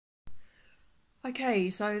Okay,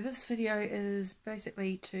 so this video is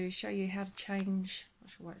basically to show you how to change, not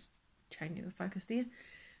sure why it's changing the focus there,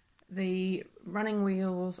 the running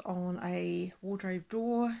wheels on a wardrobe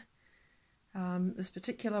door. This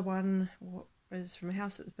particular one is from a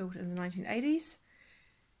house that was built in the 1980s.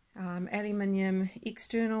 Aluminium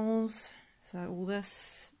externals, so all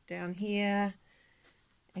this down here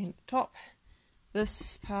and the top.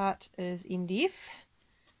 This part is MDF.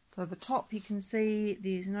 So the top, you can see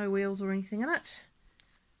there's no wheels or anything in it,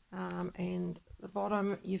 and the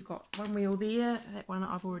bottom you've got one wheel there, that one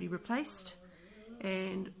I've already replaced,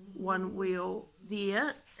 and one wheel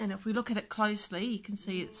there, and if we look at it closely you can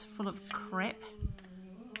see it's full of crap,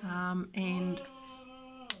 and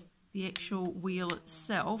the actual wheel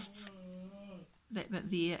itself, that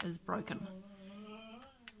bit there, is broken.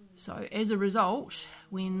 So as a result,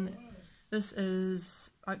 when this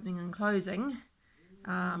is opening and closing,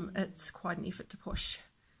 it's quite an effort to push,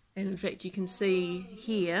 and in fact you can see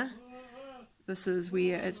here, this is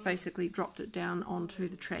where it's basically dropped it down onto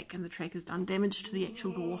the track, and the track has done damage to the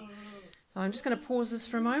actual door. So I'm just going to pause this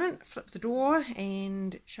for a moment, flip the door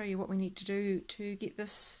and show you what we need to do to get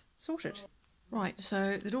this sorted. Right,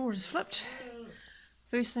 so the door is flipped.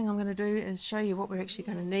 First thing I'm going to do is show you what we're actually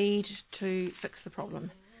going to need to fix the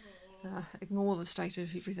problem. Ignore the state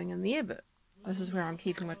of everything in there, but this is where I'm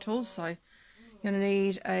keeping my tools. So you're going to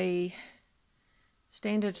need a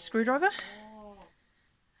standard screwdriver.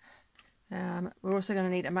 We're also going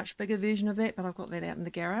to need a much bigger version of that, but I've got that out in the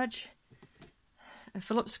garage. A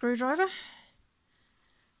Phillips screwdriver.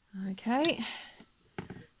 Okay. A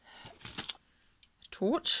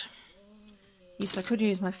torch. Yes, I could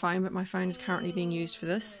use my phone, but my phone is currently being used for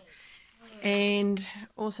this. And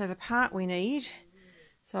also the part we need.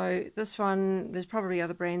 So this one, there's probably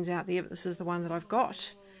other brands out there, but this is the one that I've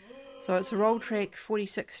got. So it's a Rolltrack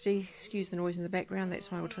 4060, excuse the noise in the background,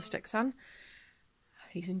 that's my autistic son.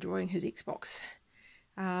 He's enjoying his Xbox.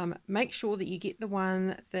 Make sure that you get the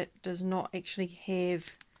one that does not actually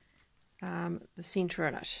have the centre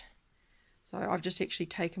in it. So I've just actually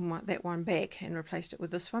taken that one back and replaced it with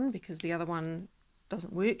this one because the other one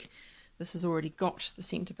doesn't work. This has already got the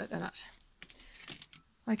centre bit in it.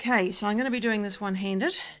 Okay, so I'm going to be doing this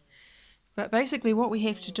one-handed, but basically what we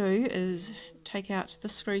have to do is take out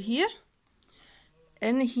this screw here.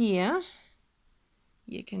 In here,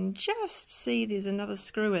 you can just see there's another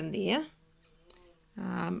screw in there,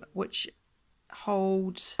 which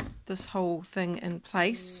holds this whole thing in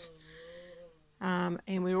place.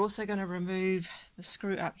 And we're also going to remove the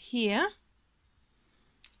screw up here.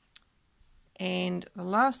 And the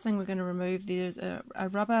last thing we're going to remove, there's a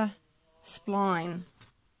rubber spline.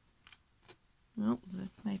 Oh,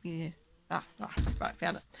 maybe there. Right,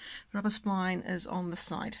 found it. The rubber spline is on this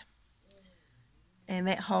side. And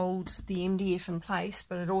that holds the MDF in place,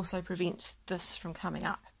 but it also prevents this from coming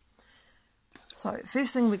up. So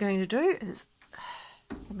first thing we're going to do is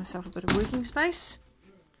give myself a bit of working space.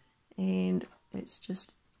 And let's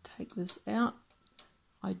just take this out.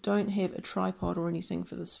 I don't have a tripod or anything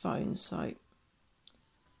for this phone, so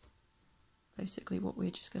basically what we're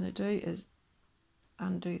just going to do is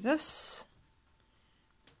undo this.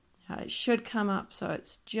 Now it should come up so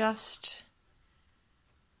it's just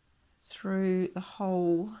through the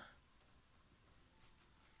hole.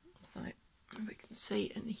 So we can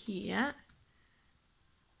see in here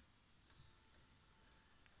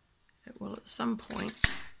it will at some point.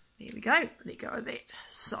 There we go, let go of that.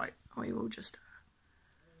 So we will just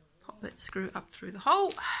pop that screw up through the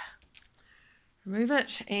hole, remove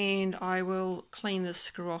it, and I will clean this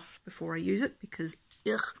screw off before I use it because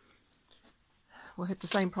we'll have the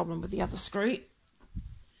same problem with the other screw.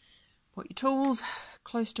 Put your tools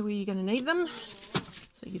close to where you're going to need them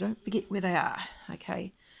so you don't forget where they are.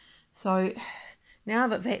 Okay, so now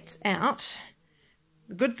that that's out,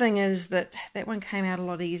 the good thing is that that one came out a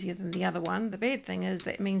lot easier than the other one. The bad thing is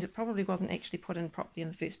that means it probably wasn't actually put in properly in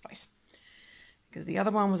the first place, because the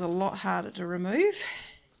other one was a lot harder to remove.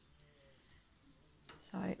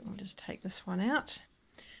 So we'll just take this one out.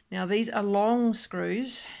 Now these are long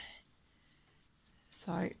screws,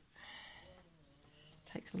 so it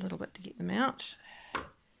takes a little bit to get them out.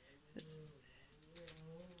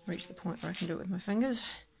 Reach the point where I can do it with my fingers.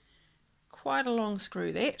 Quite a long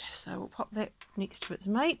screw that, so we'll pop that next to its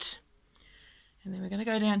mate, and then we're going to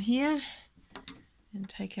go down here and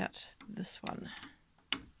take out this one.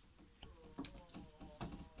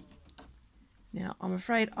 Now I'm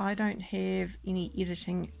afraid I don't have any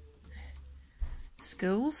editing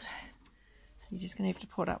skills, so you're just going to have to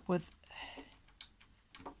put up with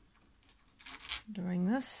doing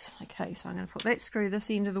this. Okay, so I'm going to put that screw this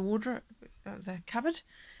end of the wardrobe, the cupboard,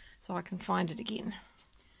 so I can find it again.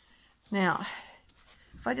 Now,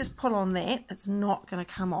 if I just pull on that, it's not going to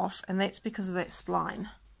come off, and that's because of that spline.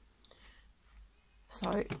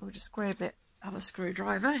 So we'll just grab that other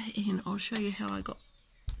screwdriver and I'll show you how I got.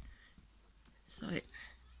 So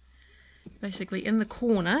basically in the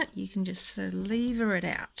corner you can just sort of lever it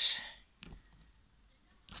out.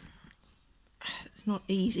 It's not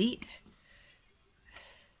easy,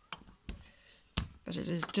 but it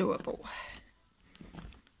is doable.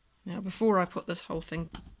 Now before I put this whole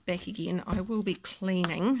thing back again, I will be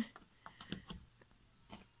cleaning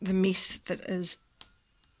the mess that is.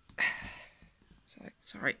 So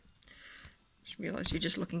sorry, just realised you're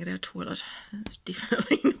just looking at our toilet. It's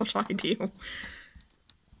definitely not ideal.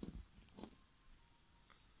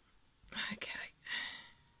 Okay.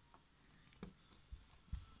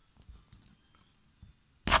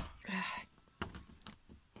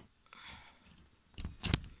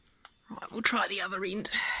 Right, we'll try the other end.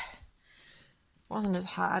 Wasn't as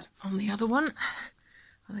hard on the other one.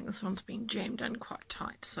 I think this one's been jammed in quite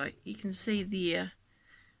tight, so you can see there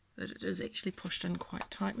that it is actually pushed in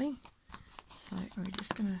quite tightly. So we're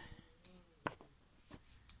just going to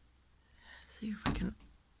see if we can.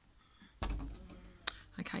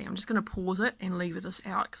 Okay, I'm just going to pause it and lever this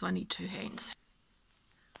out because I need 2 hands.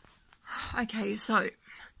 Okay, so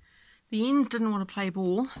the ends didn't want to play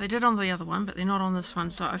ball. They did on the other one, but they're not on this one.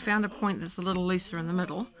 So I found a point that's a little looser in the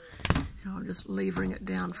middle. And I'm just levering it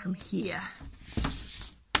down from here.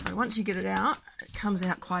 So once you get it out, it comes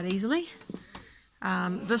out quite easily.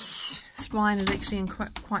 This spline is actually in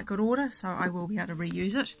quite good order, so I will be able to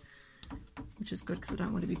reuse it, which is good because I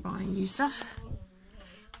don't want to be buying new stuff.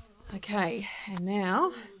 Okay, and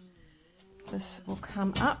now this will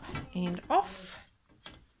come up and off.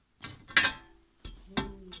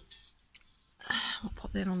 I'll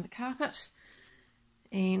put that on the carpet,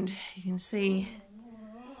 and you can see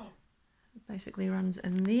it basically runs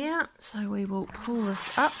in there. So we will pull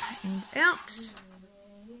this up and out.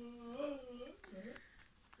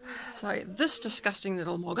 So this disgusting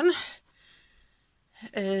little noggin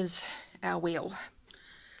is our wheel.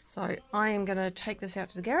 So I am going to take this out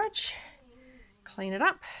to the garage, clean it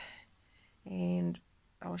up, and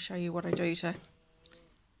I'll show you what I do to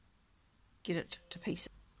get it to pieces.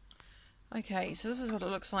 Okay, so this is what it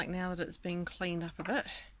looks like now that it's been cleaned up a bit.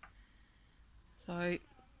 So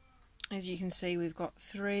as you can see, we've got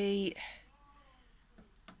 3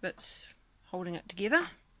 bits holding it together,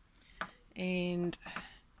 and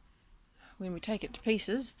when we take it to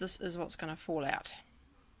pieces, this is what's going to fall out.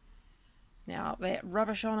 Now that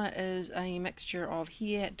rubbish on it is a mixture of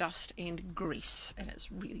hair, dust and grease, and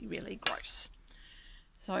it's really, really gross.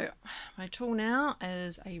 So my tool now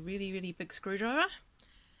is a really, really big screwdriver,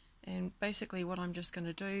 and basically what I'm just going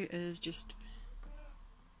to do is just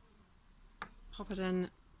pop it in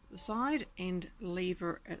the side and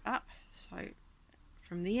lever it up. So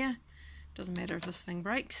from there, doesn't matter if this thing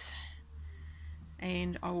breaks.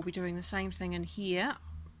 And I will be doing the same thing in here.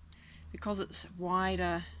 Because it's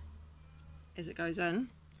wider as it goes in,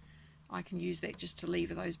 I can use that just to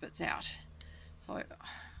lever those bits out. So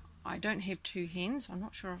I don't have 2 hands. I'm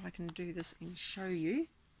not sure if I can do this and show you.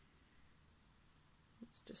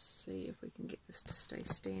 Let's just see if we can get this to stay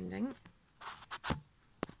standing.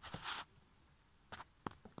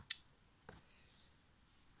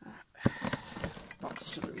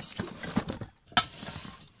 Box to the rescue.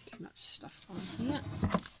 Too much stuff on here.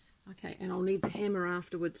 Okay, and I'll need the hammer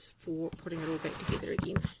afterwards for putting it all back together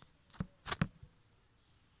again.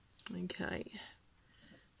 Okay,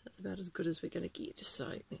 so that's about as good as we're going to get.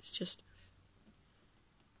 So let's just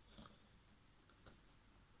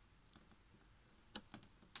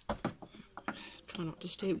try not to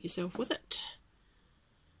stab yourself with it.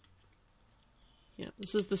 Yeah,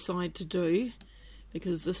 this is the side to do,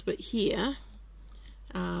 because this bit here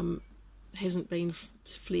hasn't been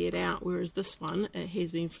flared out, whereas this one, it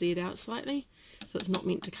has been flared out slightly, so it's not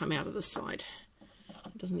meant to come out of this side.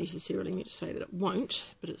 It doesn't necessarily mean to say that it won't,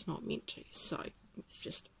 but it's not meant to. So it's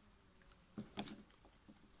just,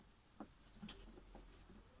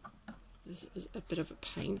 this is a bit of a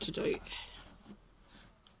pain to do.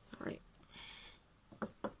 Sorry.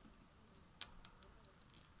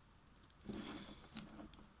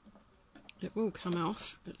 It will come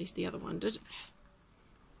off, at least the other one did.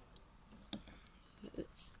 So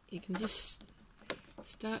you can just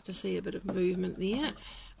start to see a bit of movement there.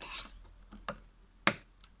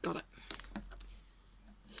 Got it.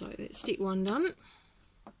 So that's step 1 done.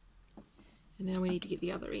 And now we need to get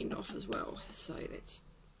the other end off as well. So that's,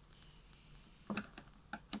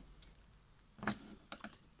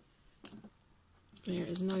 there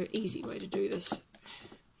is no easy way to do this, at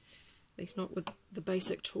least not with the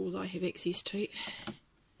basic tools I have access to.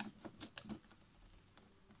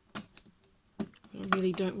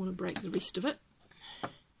 really don't want to break the rest of it.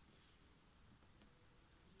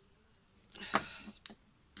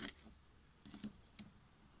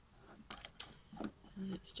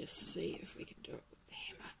 Let's just see if we can do it with the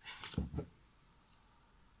hammer.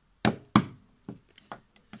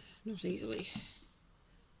 Not easily.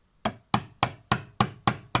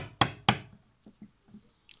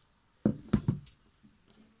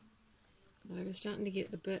 So we're starting to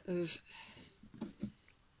get a bit of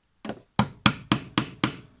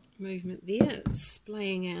movement there. It's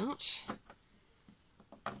splaying out,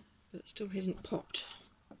 but it still hasn't popped.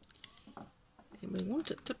 And we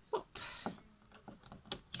want it to pop.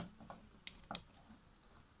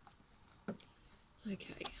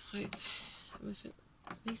 Okay, hope if it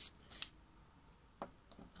at least,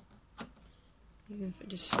 even if it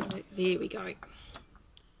just straight, there we go.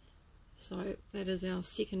 So that is our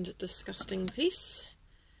second disgusting piece.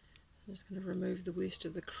 I'm just going to remove the worst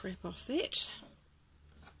of the crap off that.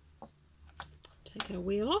 Take our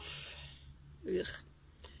wheel off. Ugh,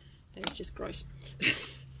 that's just gross.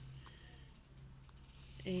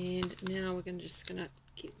 And now we're just going to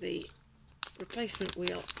get the replacement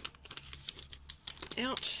wheel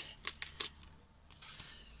out.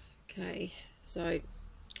 Okay, so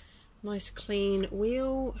nice clean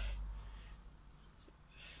wheel.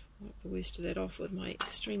 Wipe the worst of that off with my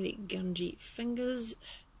extremely gungy fingers.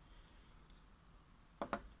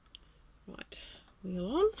 Right,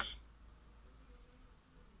 wheel on.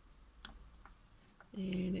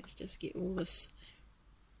 And let's just get all this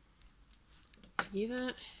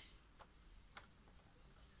together.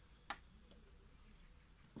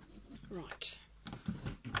 Right.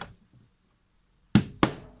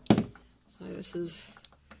 So this is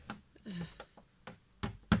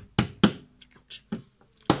ouch,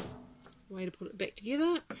 way to put it back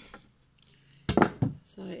together.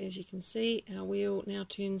 So as you can see, our wheel now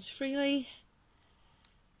turns freely.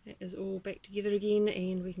 That is all back together again,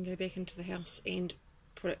 and we can go back into the house and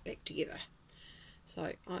put it back together.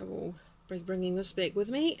 So I will be bringing this back with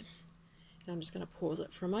me, and I'm just going to pause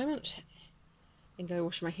it for a moment and go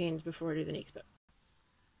wash my hands before I do the next bit.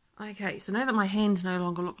 Okay, so now that my hands no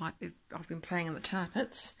longer look like I've been playing in the tar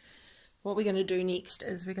pits, what we're going to do next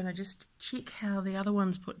is we're going to just check how the other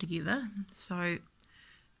one's put together. So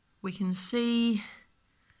we can see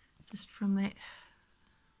just from that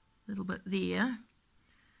little bit there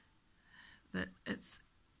that it's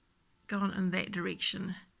gone in that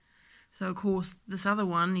direction. So of course this other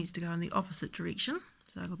one needs to go in the opposite direction,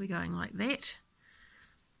 so it'll be going like that.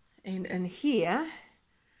 And in here,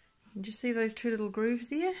 you can just see those two little grooves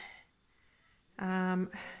there.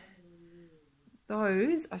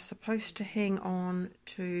 Those are supposed to hang on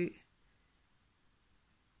to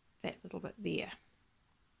that little bit there.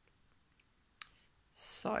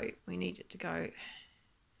 So we need it to go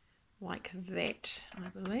like that, I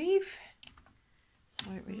believe.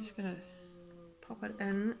 So we're just going to pop it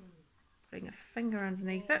in, putting a finger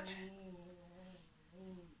underneath it.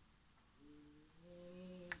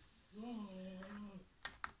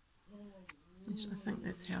 I think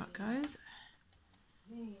that's how it goes.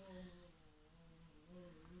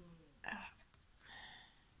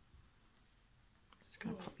 Just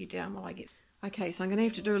going to pop you down while I get... Okay, so I'm going to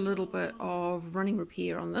have to do a little bit of running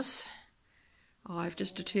repair on this. I've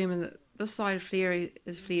just determined that this side of flare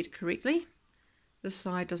is flared correctly. This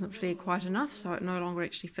side doesn't flare quite enough, so it no longer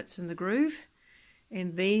actually fits in the groove.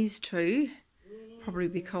 And these two, probably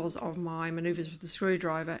because of my manoeuvres with the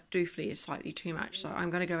screwdriver, do flare slightly too much. So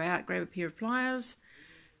I'm going to go out, grab a pair of pliers,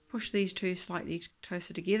 push these two slightly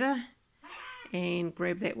closer together, and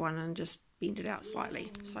grab that one and just bend it out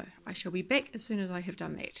slightly. So I shall be back as soon as I have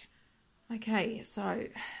done that. Okay, so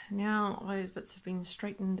now those bits have been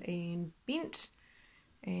straightened and bent,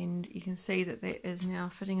 and you can see that that is now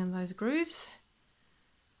fitting in those grooves.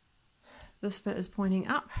 This bit is pointing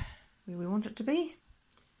up where we want it to be,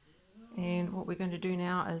 and what we're going to do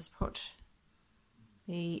now is put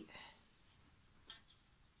this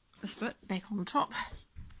bit back on top.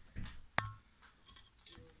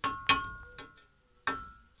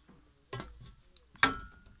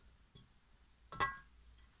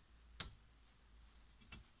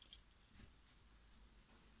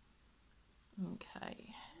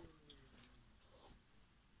 Okay,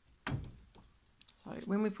 so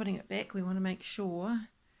when we're putting it back, we want to make sure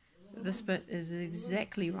that this bit is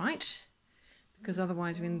exactly right, because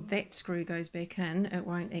otherwise when that screw goes back in, it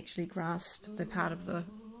won't actually grasp the part of the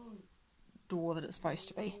door that it's supposed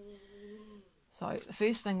to be. So the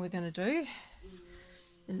first thing we're going to do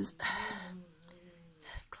is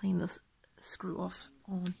clean this screw off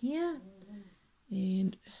on here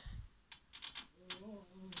and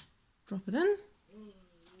drop it in,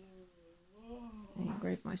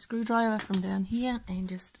 grab my screwdriver from down here and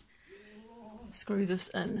just screw this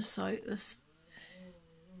in. So this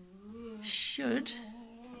should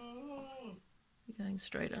be going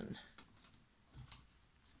straight in.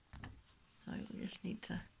 So we just need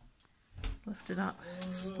to lift it up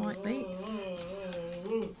slightly.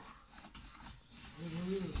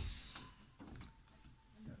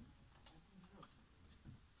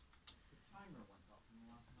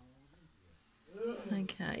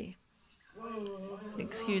 Okay.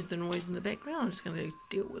 Excuse the noise in the background, I'm just going to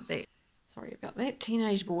deal with that. Sorry about that.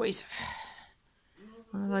 Teenage boys.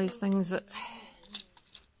 One of those things that,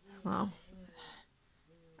 well,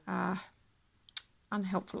 are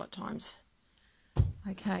unhelpful at times.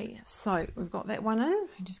 Okay, so we've got that one in.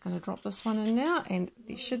 I'm just going to drop this one in now, and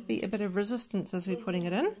there should be a bit of resistance as we're putting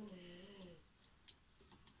it in.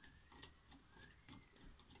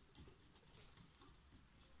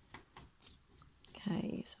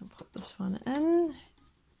 Okay, so I'll put this one in.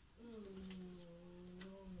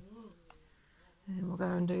 And we'll go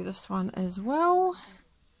and do this one as well.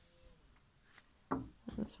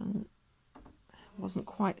 This one wasn't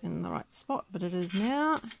quite in the right spot, but it is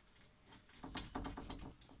now.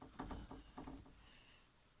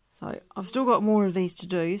 So I've still got more of these to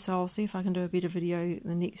do, so I'll see if I can do a better video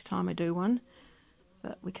the next time I do one.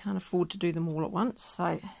 But we can't afford to do them all at once.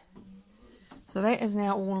 So that is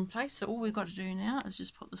now all in place. So all we've got to do now is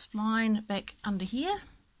just put the spline back under here.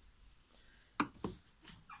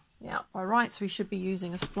 Now, by rights, we should be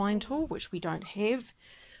using a spline tool, which we don't have.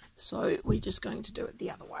 So we're just going to do it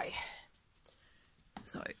the other way.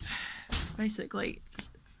 So basically,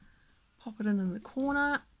 just pop it in the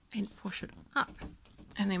corner and push it up.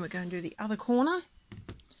 And then we're going to do the other corner,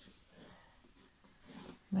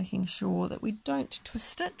 making sure that we don't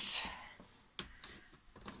twist it.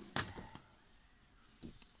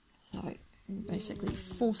 So basically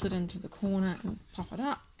force it into the corner and pop it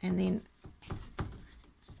up, and then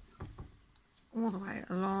all the way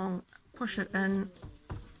along, push it in.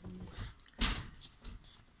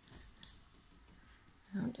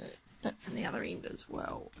 And do that from the other end as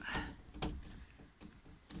well.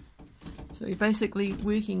 So you're basically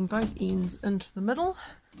working both ends into the middle.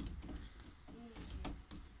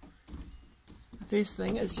 The first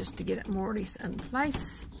thing is just to get it more or less in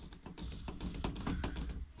place.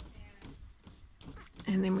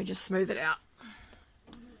 And then we just smooth it out.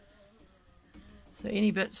 So any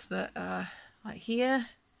bits that are like here,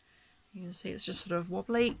 you can see it's just sort of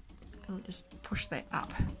wobbly, and we'll just push that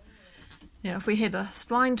up. Now if we had a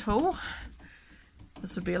spline tool,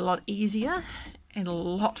 this would be a lot easier and a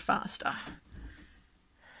lot faster.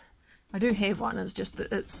 I do have one, it's just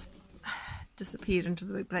that it's disappeared into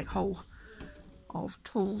the big black hole of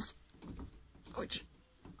tools, which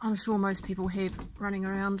I'm sure most people have running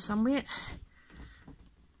around somewhere.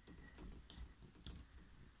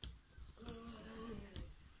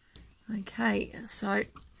 Okay, so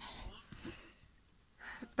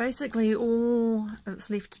basically all that's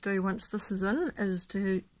left to do once this is in is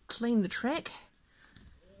to clean the track.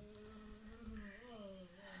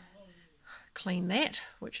 Clean that,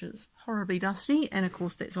 which is horribly dusty, and of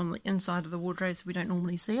course that's on the inside of the wardrobe, so we don't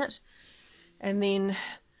normally see it. And then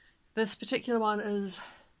this particular one is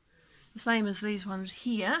the same as these ones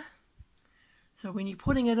here. So when you're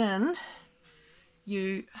putting it in,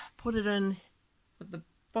 you put it in with the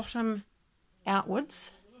bottom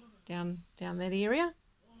outwards, down that area,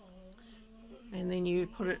 and then you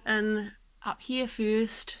put it in up here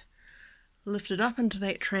first, lift it up into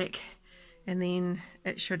that track, and then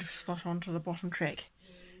it should slot onto the bottom track.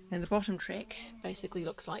 And the bottom track basically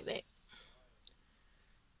looks like that,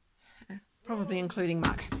 probably including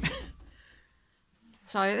muck.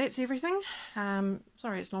 So that's everything.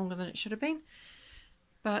 Sorry it's longer than it should have been,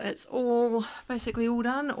 but it's all basically all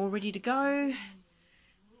done, all ready to go.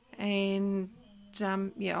 And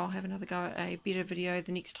yeah, I'll have another go at a better video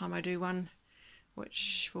the next time I do one,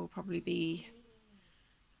 which will probably be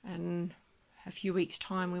in a few weeks'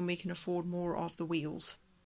 time when we can afford more of the wheels.